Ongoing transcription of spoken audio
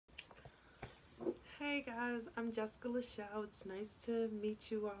Hey guys, I'm Jessica Lachelle. It's nice to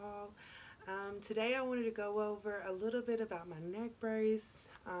meet you all. Today I wanted to go over a little bit about my neck brace,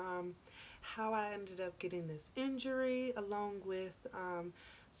 how I ended up getting this injury, along with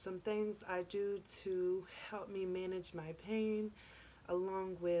some things I do to help me manage my pain,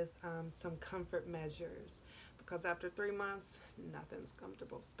 along with some comfort measures. Because after 3 months, nothing's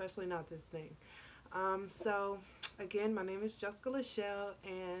comfortable, especially not this thing. So, again, my name is Jessica Lachelle,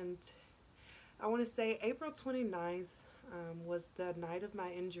 and I want to say April 29th was the night of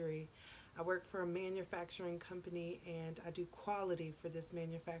my injury. I work for a manufacturing company and I do quality for this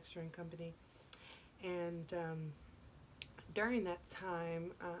manufacturing company. And during that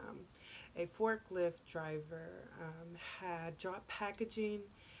time, a forklift driver had dropped packaging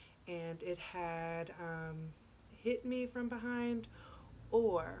and it had hit me from behind,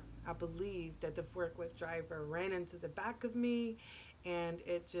 or I believe that the forklift driver ran into the back of me and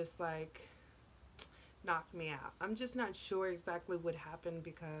it just like knocked me out. I'm just not sure exactly what happened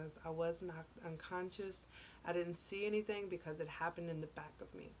because I was knocked unconscious. I didn't see anything because it happened in the back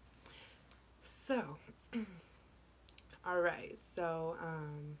of me. So, all right. So,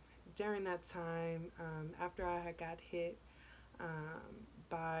 during that time, after I had got hit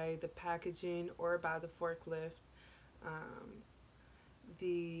by the packaging or by the forklift, um,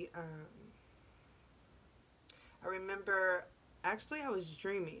 the I remember actually I was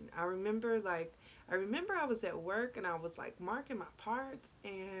dreaming. I remember I was at work and I was like marking my parts,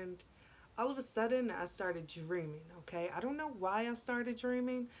 and all of a sudden I started dreaming, okay? I don't know why I started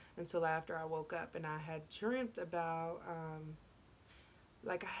dreaming until after I woke up, and I had dreamt about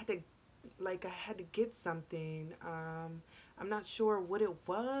like I had to I had to get something. I'm not sure what it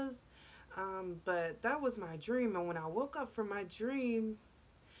was. But that was my dream, and when I woke up from my dream,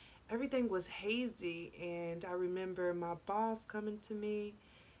 everything was hazy, and I remember my boss coming to me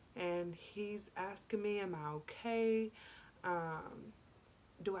and he's asking me, am I okay? Um,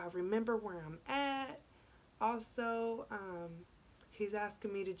 do I remember where I'm at? Also, he's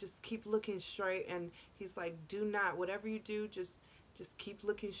asking me to just keep looking straight, and he's like, do not, whatever you do, just keep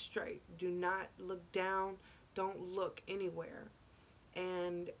looking straight. Do not look down. Don't look anywhere.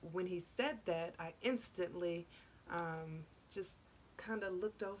 And when he said that, I instantly just kind of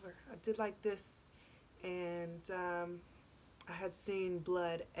looked over. I did like this, and I had seen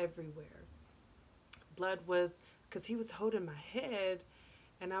blood everywhere. Blood was because he was holding my head,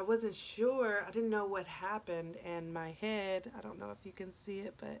 and I wasn't sure. I didn't know what happened, and my head, I don't know if you can see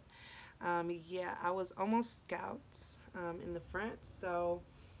it, but yeah, I was almost scalped in the front. So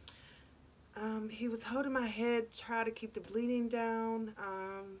he was holding my head, try to keep the bleeding down,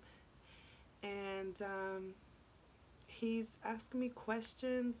 and he's asking me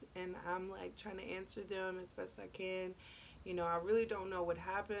questions, and I'm like trying to answer them as best I can. I really don't know what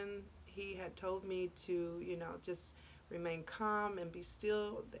happened. He had told me to, just remain calm and be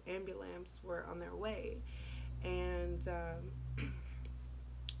still. The ambulance were on their way. And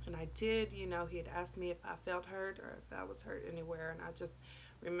and I did, he had asked me if I felt hurt or if I was hurt anywhere, and I just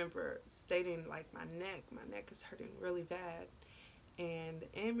remember stating like my neck is hurting really bad. And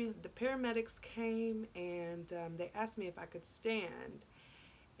the paramedics came, and they asked me if I could stand,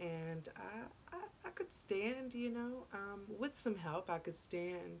 and I could stand, with some help I could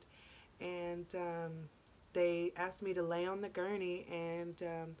stand. And they asked me to lay on the gurney, and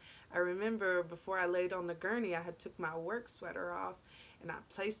I remember before I laid on the gurney, I had took my work sweater off and I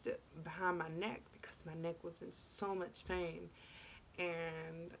placed it behind my neck because my neck was in so much pain.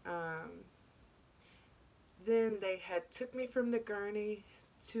 And then they had took me from the gurney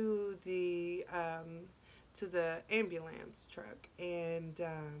to the ambulance truck, and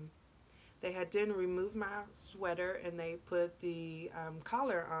they had then removed my sweater and they put the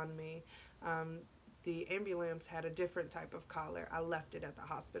collar on me. The ambulance had a different type of collar. I left it at the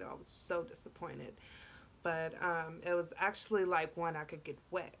hospital. I was so disappointed, but it was actually like one I could get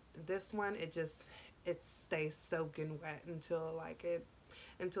wet. This one, it stays soaking wet until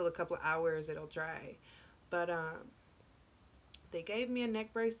a couple of hours it'll dry. But they gave me a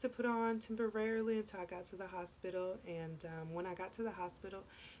neck brace to put on temporarily until I got to the hospital. And when I got to the hospital,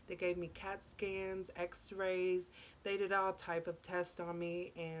 they gave me CAT scans, x-rays. They did all type of tests on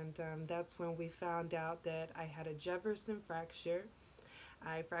me, and that's when we found out that I had a Jefferson fracture.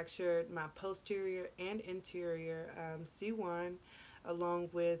 I fractured my posterior and interior C1, along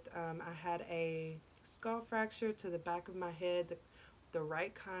with I had a skull fracture to the back of my head, the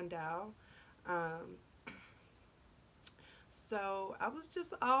right condyle. Um, So I was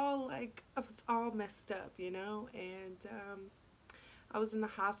just all like, I was all messed up, and I was in the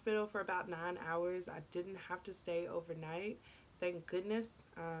hospital for about 9 hours. I didn't have to stay overnight. thank goodness.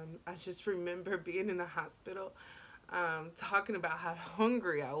 I just remember being in the hospital, talking about how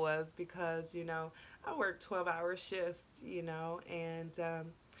hungry I was because, I work 12-hour shifts, and,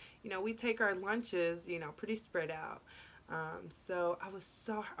 we take our lunches, pretty spread out. So I was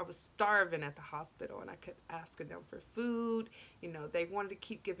starving at the hospital, and I kept asking them for food. They wanted to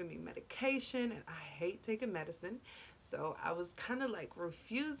keep giving me medication, and I hate taking medicine. So I was kind of like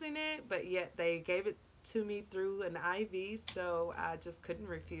refusing it, but yet they gave it to me through an IV, so I just couldn't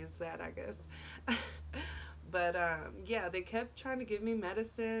refuse that, I guess. But yeah, they kept trying to give me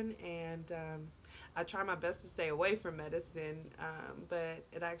medicine, and I try my best to stay away from medicine, but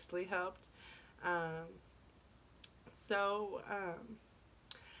it actually helped. Um, so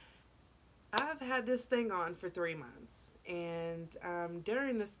I've had this thing on for 3 months, and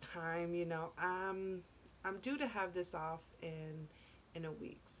during this time, I'm due to have this off in a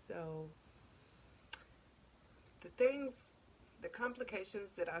week. So the things, the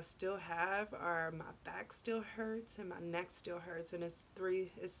complications that I still have are my back still hurts and my neck still hurts, and it's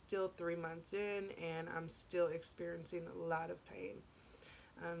still 3 months in, and I'm still experiencing a lot of pain.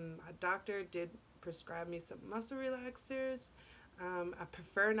 My doctor did prescribe me some muscle relaxers. I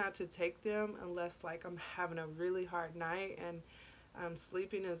prefer not to take them unless like I'm having a really hard night, and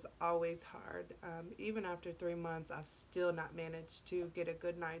sleeping is always hard. Even after 3 months, I've still not managed to get a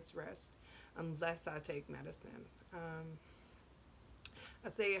good night's rest unless I take medicine. I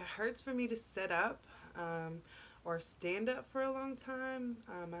say it hurts for me to sit up or stand up for a long time.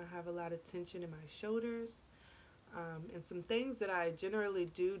 I have a lot of tension in my shoulders. And some things that I generally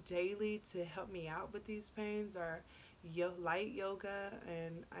do daily to help me out with these pains are light yoga,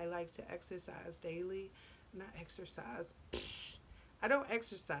 and I like to exercise daily. Not exercise. I don't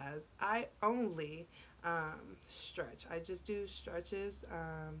exercise. I only stretch. I just do stretches.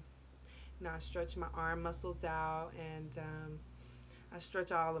 I stretch my arm muscles out, and I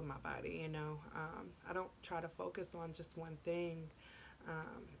stretch all of my body. I don't try to focus on just one thing.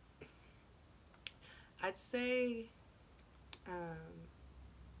 Um, I'd say um,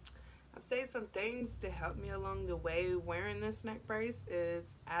 I've said some things to help me along the way wearing this neck brace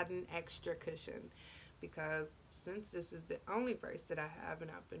is add an extra cushion, because since this is the only brace that I have and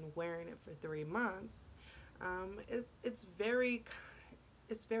I've been wearing it for 3 months, it's very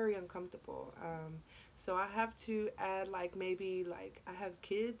uncomfortable. So I have to add, like, maybe like I have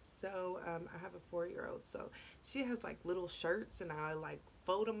kids, so I have a 4-year-old, so she has like little shirts, and I like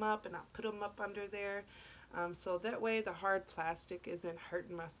fold them up and I put them up under there. So that way the hard plastic isn't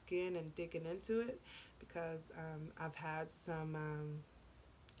hurting my skin and digging into it, because I've had some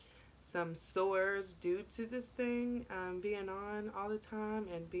sores due to this thing being on all the time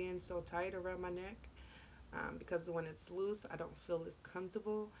and being so tight around my neck. Because when it's loose, I don't feel as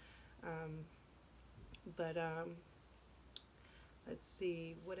comfortable. But let's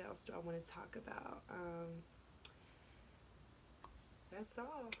see, what else do I want to talk about? That's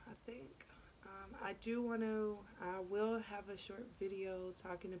all, I think. I will have a short video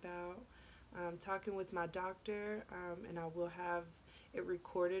talking about talking with my doctor, and I will have it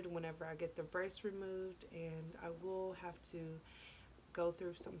recorded whenever I get the brace removed, and I will have to go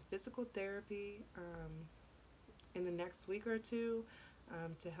through some physical therapy in the next week or two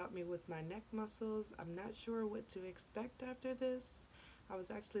to help me with my neck muscles. I'm not sure what to expect after this. I was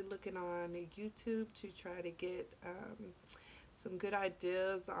actually looking on YouTube to try to get some good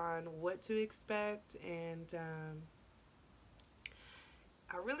ideas on what to expect, and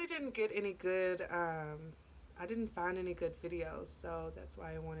I really didn't get any good, I didn't find any good videos, so that's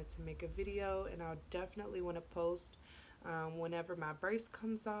why I wanted to make a video, and I'll definitely want to post whenever my brace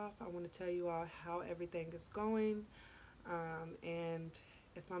comes off. I want to tell you all how everything is going, and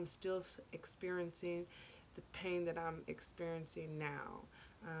if I'm still experiencing the pain that I'm experiencing now.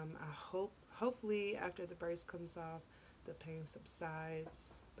 Hopefully after the brace comes off, the pain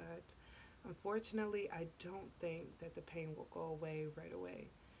subsides, but unfortunately I don't think that the pain will go away right away.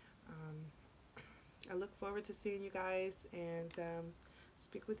 I look forward to seeing you guys, and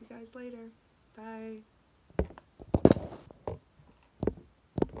speak with you guys later. Bye.